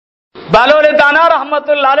بهلول دانا رحمت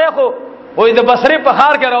الله علیه خو وې د بصری په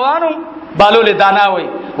خار کې روانم بهلول دانا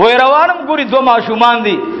وې روانم ګوري دو ماشومان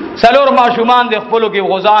دي سلور ماشومان دي خپلو کې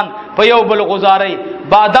غزان په یو بل غزاري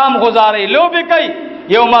بادام غزاري لوبي کوي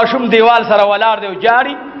یو ماشوم دیوال سره ولاړ دی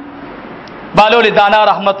جاری بهلول دانا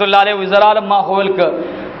رحمت الله علیه وزرالم ما خول ک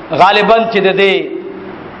غالبا چې د دې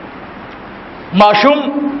ماشوم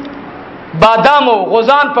بادام او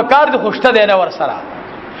غزان په کار د خوشته دی نه ور سره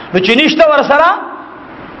نو چې نشته ور سره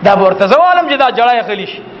دا ورته زوالم چې دا جړای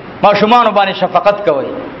خلیش ماشومان باندې شفقت کوي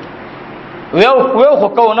ویو خو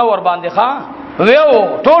کو نه ور باندې ښا ویو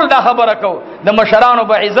ټول دا خبره کو د مشرانو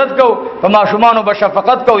به عزت کو په ماشومانو به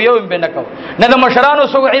شفقت کو یو به نه کو نه د مشرانو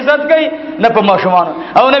سو عزت کوي نه په ماشومانو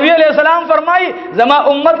او نبی علیہ السلام فرمایي زما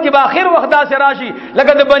امت کې به اخر وخت دا راشي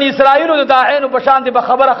لکه د بنی اسرائیل د داعین په شان دي به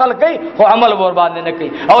خبره خلک کوي خو عمل ور باندې نه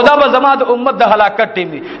کوي او دا به زما د امت د هلاکت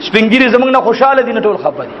ټیم سپینګری زمنګ نه خوشاله دي نه ټول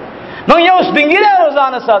خبري نو یو سپینګری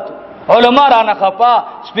روزانه ساتو علماء رانه خفا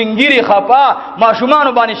سپینګری خفا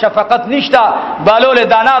ماشومان باندې شفقت نشتا بهلول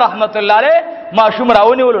دانا رحمت الله علیه ماشوم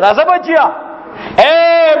راونی ول راځه بچیا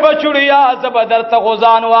اے بچړیا زبردست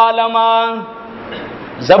غزان عالما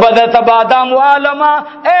زبردست بادام عالما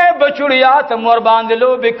اے بچړیا ته مور باندې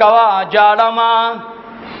لوب کوا جاړما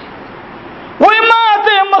وای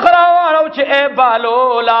ماته مخراوانو چې اے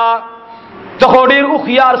بهلولا ته خوري او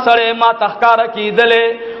خيار سره ما تخکار کیدله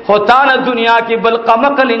خو تانه دنیا کې بل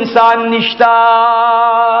قمقل انسان نشتا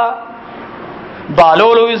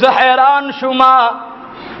بهلول وی زه حیران شوما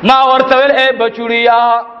ما ورته ویل اے بچړیا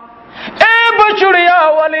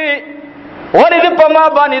ولی دې په ما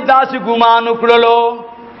باندې داسې ګمان وکړلو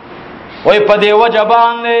وای په دې وجه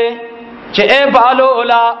باندې چې اے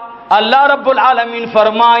بهلولا الله رب العالمین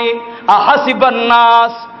فرمای احسب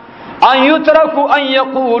الناس ان يتركوا ان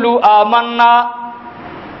يقولوا آمنا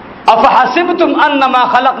افحسبتم انما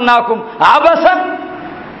خلقناكم عبثا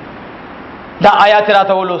دا آیات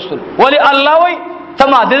راته ولوستل ولی الله وای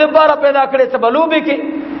تما دې لپاره پیدا کړې ته بلوبي کې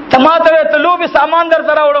تما ته ته لوبي سامان در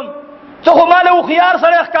سره وړم ته خو مال او خيار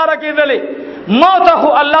سره ښکارا کېدلې ما ته خو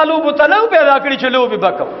الله لوب ته نو پیدا کړی چې لوبي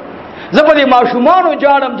بکو زبدي ماشومان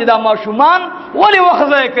جاړم چې دا ماشومان ولی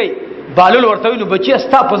وخزه کوي بهلول ورته نو بچي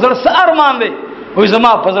استا په زړه سره ارمان دی وې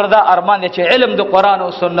زما په زړه دا ارمان دی چې علم د قران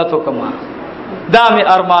او سنت وکما دا می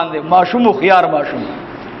ارمان دی ماشوم خيار ماشوم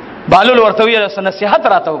بهلول ورته ویل نصيحت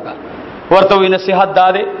راته وکا ورته وی نصيحت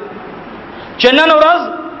داده چې نن ورځ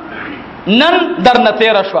نن درنه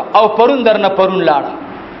تیر شو او پرون درنه پرون لاړه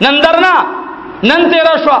نن تیر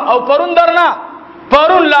شو او پرون درنه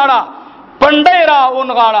پرون لاړه پندای را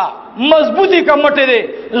اونغاړه مضبوطی کمټه دي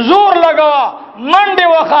زور لگاوا منډه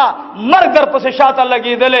وخا مرګ در پسې شاته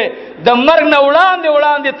لګیدلې د مرګ نه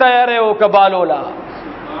وړاندې تیارې او کبالولا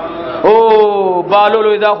او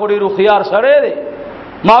بالولو دا خوري رو خيار سره دي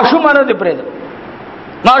ماشوم نه دي پرېد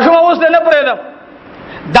ماشوم اوس نه پرېد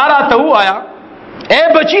دارا ته وایا اے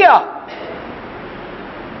بچیا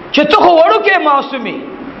چې ته وړو کې معصومي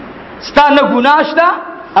ستانه ګناشتا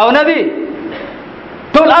او نه دي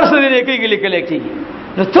ټول ارسه دې کېږي لیکل کېږي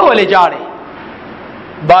نو ته ولې جاړې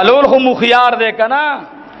بهلول خو مخيار دی کنه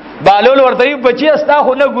بهلول ورته بچي استا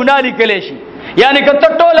خو نه ګنا لیکل شي یعنی کته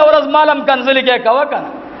ټول ورځ مالم کنزل کې کوا کنه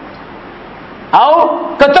او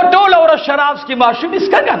کته ټول ورځ شراب کی معشوم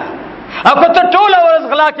اسکا کنه او کته ټول ورځ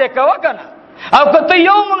غلا کې کوا کنه او کته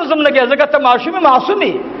یو منظم نه کې زګه ته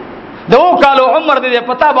معصومي دو کالو عمر دې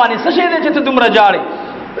پتا باندې څه شي دې چې ته دومره جاړې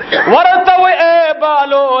ورته اے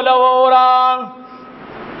بهلول اورا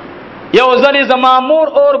یو ځلې زما مور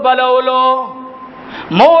اور بلولو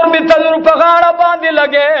مور می تنور په غاړه باندې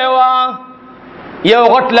لګې وا یو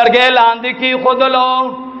غټ لرګې لاندې کی خودلو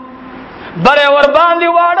بره ور باندې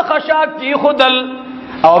واړ خشاک کی خودل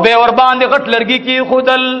او به ور باندې غټ لرګي کی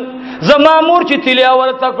خودل زما مور چې تلیا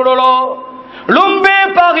ور تکړلو لومبه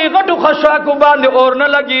پاغي غټو خشاک باندې اور نه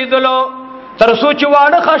لګیدلو تر سوچ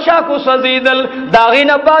واړ خشاک سزیدل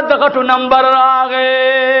داغینه بعد غټو نمبر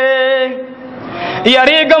راغې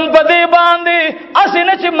یریګم پدې باندې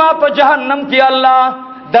اسنه چې ما په جهنم کې الله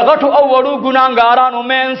د غټو او وړو ګناګارانو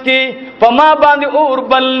مینس کې په ما باندې اور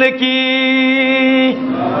بل کی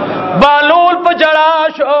بهلول په جړا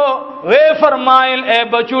شو وې فرمایل اے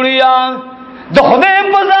بچوړیا د خدای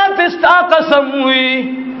په ذات استا قسم وي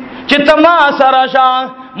چې تما سره شاه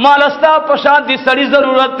مالستا په شان دي سړي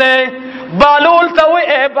ضرورت ده بهلول ته وې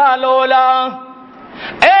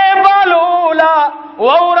اے بهلولا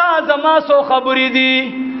وورا زما سو خبرې دي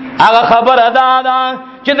هغه خبر ادا ده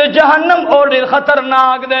چې د جهنم اور ډېر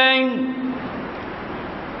خطرناک دی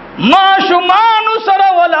ماشومانو سره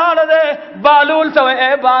ولاړ دی بهلول ته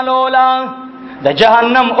اے بهلولا د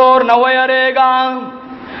جهنم اور نه ویریږه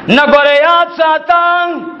نه ګوره یاد ساته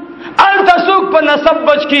التسوق په نسب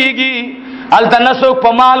بچ کیږي، التنسوق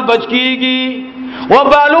په مال بچ کیږي. و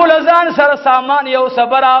بالول ځان سره سامان یو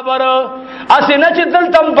برابر اسنه چې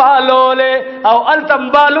دلتم بالول او التم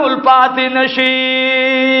بالول پاتې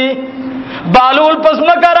نشي. بالول پس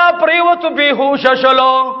مګرا پریوت به هوش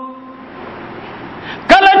شلو.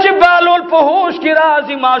 کله چې بالول په هوش کې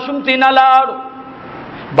راځي ماشوم تینا لاړ.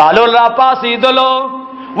 بالول را پاسې دلو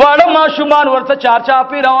وړ ماشومان ورته چار چا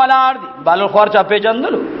پی روانار دي. بالول خور چا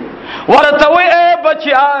پیجندلو ورته وې اے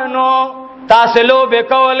بچیانو تاسو لو به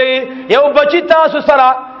کولی. یو بچی تاسو سره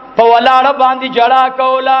په ولاړه باندې جړه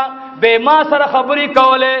کولا به ما سره خبري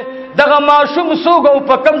کوله. دغه ماشوم سوګو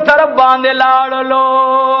په کم طرف باندې لاړلو.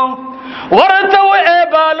 ورته وې اے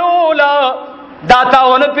بالولا دا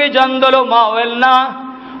تاونه پیجندلو. ما ولنا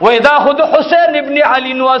وې دا خود حسین ابن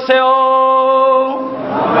علی نوسو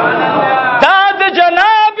دا د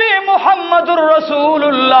جناب محمد رسول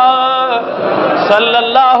الله صلی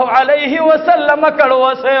الله علیه وسلم کړه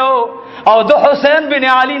وسو او د حسین بن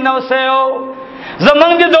علی نوسو.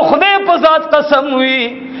 زمونږ د خدای په ذات قسم وی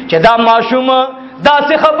چې دا ماشوم دا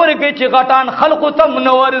څه خبره کوي چې غټان خلقو تم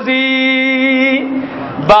نورزي.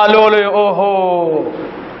 بالول اوهو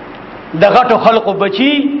د غټو خلقو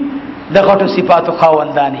بچي د غټو صفاتو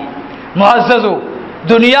خاونداني معززو.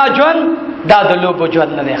 دنیا جون دا د لوبو جون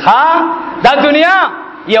نه دی. ها دا دنیا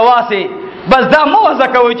یواسي بس دا موزه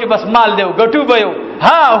کوي چې بس مال دیو غټو بيو.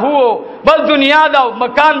 ها هو بس دنیا دا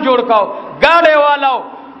مکان جوړ کاو گاڑی والو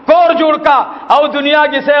کور جوړ کا او دنیا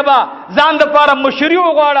کې سیبا ځان د پاره مشری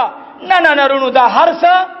وغواړه. نه نه نه رونو دا هر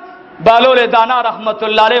څه. بالول دانا رحمت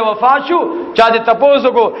الله علیه وفات شو. چا دې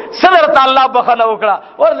تپوسو کو صدر تعالی بخنه وکړه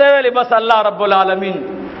ورته ویلي بس الله رب العالمین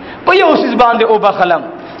په یو سیس باندې او بخلم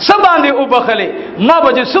سباندې او بخلې ما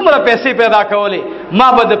به څومره پیسې پیدا کولې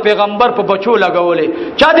ما به د پیغمبر په بچو لګولې.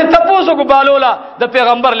 چا دې تپوسو کو بالولا د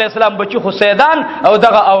پیغمبر علیه السلام بچو خو سیدان او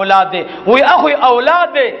دغه اولاد دی. وی اخو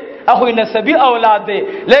اولاد دی اخو نسبی اولاد دی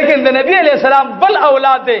لیکن د نبی علیہ السلام بل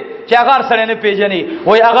اولاد دی چې هغه سره نه پیژني.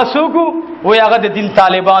 وای هغه سوکو وای هغه د دین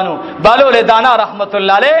طالبانو. بالول دانا رحمت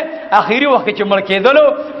الله علیه اخیری وخت چې مړ کېدلو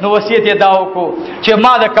نو وصیت یې داو کو چې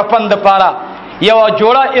ما د کفن د پاره یو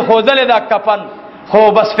جوړه اخودل دا کفن خو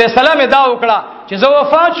بس فیصله مې دا وکړه چې زه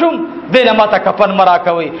وفات شم دینه ماته کفن مرا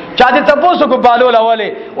کوي. چا دې تاسو کو بالول اوله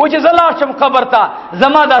او چې زلا شم قبر ته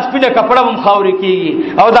زما د سپینه کپڑا هم خاوري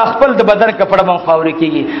کیږي او د خپل د بدن کپڑا هم خاوري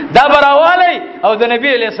کیږي. دا براواله او د نبی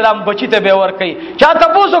علیہ السلام بچی ته به ور کوي. چا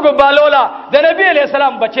تاسو کو بالولا د نبی علیہ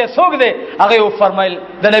السلام بچي سوګ دے هغه فرمایل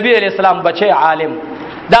د نبی علیہ السلام بچي عالم.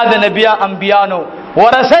 دا د نبیا انبیانو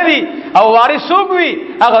ورثه او وارث سوګوي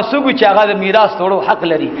هغه سوګو چې هغه د میراث توړو حق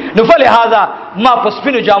لري. نو فلهذا ما په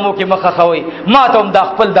سپینو جامو کې مخه خوي ما ته هم د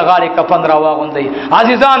خپل د غاړې کفن را واغوندي.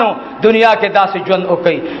 عزیزانو دنیا کې داسې ژوند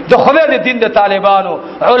وکي د خدای د دین د طالبانو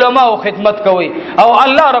علماو خدمت کوي او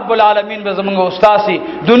الله رب العالمین به زمونږ استاد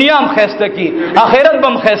دنیا هم خسته کی اخرت به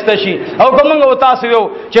هم خسته شي. او کومه او تاسو یو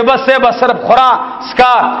چې بس به صرف خورا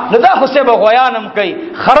سکا نه دا خو سه به غویانم کوي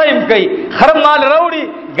خریم کوي خرم مال راوړي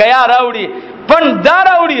غیا راوړي پن دار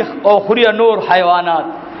راوړي او خوري نور حیوانات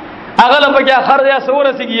هغه لپاره خر یا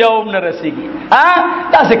سورسیږي یا هم نه رسیږي.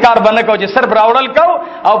 تاسو کار باندې کو چې صرف راوړل کو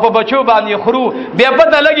او په بچو باندې خرو بیا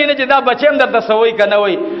پته لګی نه چې دا بچیم درته سوي کنه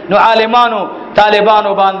وي. نو عالمانو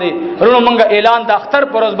طالبانو باندې ورونو مونږ اعلان د اختر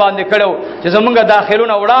پروز باندې کړو چې زمونږ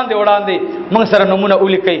داخلونه وړاندې مونږ سره نمونه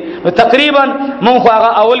ولیکي. نو تقریبا مونږ هغه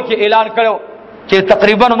اول کې اعلان کړو چې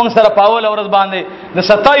تقریبا مونږ سره پاول ورځ باندې د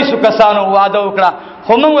 27 کسانو وعده وکړه.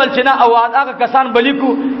 خو مونږ ول چې نه او هغه کسان بلیکو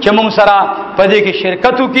چې مونږ سره په دې کې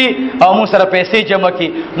شرکت وکي او مونږ سره پیسې جمع کړي.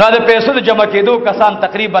 نو د پیسو د جمع کېدو کسان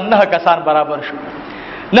تقریبا 9 کسان برابر شو.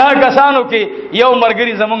 9 کسانو کې یو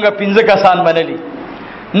مرګري زمونږ 15 کسان بنلي.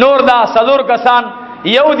 نور دا سلور کسان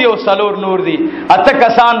یو دی او سلور نور دی 8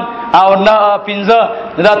 کسان او 15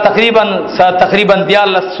 دا تقریبا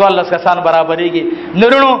 14 کسان برابرېږي.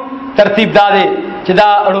 نورونو ترتیب دا دی چې دا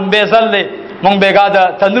رومبه ځل دی مونږ بیګا د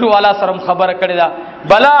تندور والا سره خبره کړې ده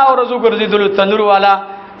بلا ورځو ګرځیدل تندور والا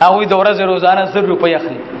هغه د ورځ روزانه 100 روپۍ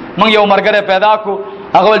اخلي. مونږ یو مرګره پیدا کو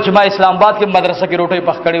هغه چې ما اسلام آباد کې مدرسه کې روټي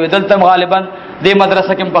پخ کړې و دلته غالبا دې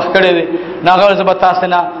مدرسه کې پخ کړې و ناغه زبر تاسو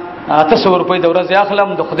نه 300 روپۍ د ورځ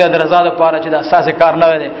اخلم د خدای د رضا لپاره چې دا اساسي کار نه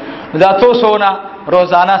وي دا 200 نه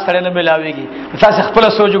روزانه سره نه ملاويږي. تاسو خپل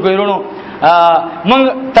سوچو ګورونو مونږ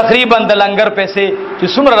تقریبا د لنګر پیسې چې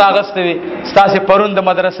څومره راغستې وي تاسو پرون د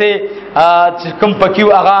مدرسې چې کوم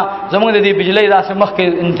پکیو هغه زموږ د دې بجلی داسې مخ کې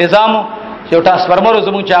تنظیم یو ټرانسفارمر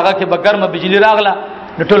زموږ چې هغه کې بګرمه بجلی راغله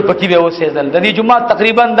ټول پکی به وسېدل. د دې جمعه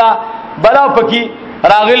تقریبا دا بلا پکی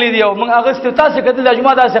راغلی دی او موږ اغست تاسو کته د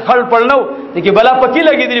جمعه داسې خړ پړنو چې بلا پکې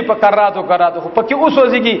لګې دی په کراتو خو پکې اوس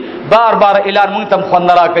وځي بار بار اعلان موږ تم خون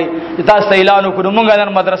را کوي چې تاسو اعلان وکړو موږ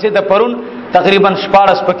نن مدرسې ته پرون تقریبا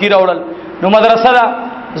 14 پکې راوړل نو مدرسه دا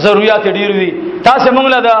ضرورت ډیر وي تاسو موږ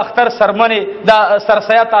له د اختر سرمنه د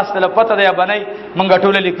سرسیا تاسو له پته دی بنای موږ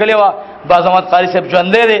ټول لیکلی و بازمت قاری صاحب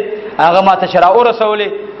ژوندې دی هغه ماته شرا او رسولې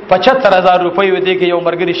 75000 روپۍ و دي کې یو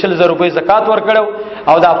مرګري 60000 روپۍ زکات ورکړو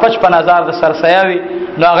او دا 55000 د سرسیا وي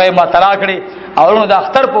نو هغه ما تلا کړی او نو د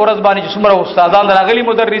اختر په ورځ باندې چې څومره استادان راغلي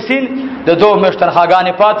مدرسین د 2 میاشتې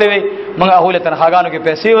تنخواګانې پاتې وي موږ هغه له تنخواګانو کې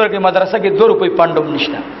پیسې ورکړي مدرسه کې 2 روپۍ پاندوم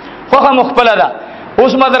نشته خو مخبل ده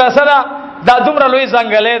اوس مدرسه دا دومره لوی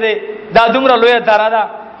ځنګلې دی دا دومره لوی دره ده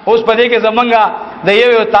اوس په دې کې زمونږه د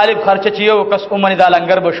یو طالب خرچه چې یو کس اومنه دا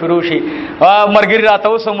لنګر به شروع شي مرګري راته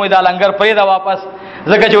اوس مو دا لنګر پرې دا واپس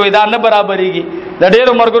ځکه چې وې دا نه برابرېږي د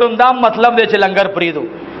ډېرو مرګرو دا مطلب دی چې لنګر پرې دو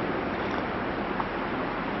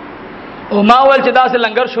او ما ول چې دا سه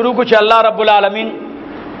لنګر شروع کو چې الله رب العالمین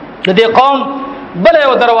د دې قوم بل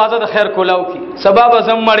یو دروازه د خیر کولاو کی سبب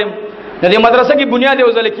زم مړم د دې مدرسې کې بنیاد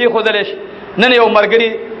یو ځل کې خودلش نن یو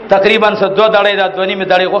مرګري تقریبا 2 دړې دا دونی می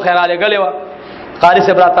دړې خو خیراله غلې و قاری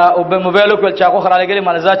سے براتا او په موبایل کو چا خو خیراله غلې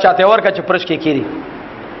مالزا چاته ور کا چې پرش کې کیری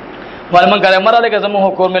ولمن کله مراله که زمو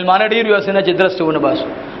حکومت ملمانه ډیر یو سینه چې درسونه باسو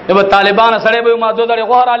به طالبان سره به ما 2 دړې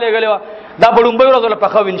خو خیراله غلې و دا بډوم به ورځ په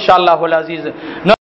خو ان شاء الله العزیز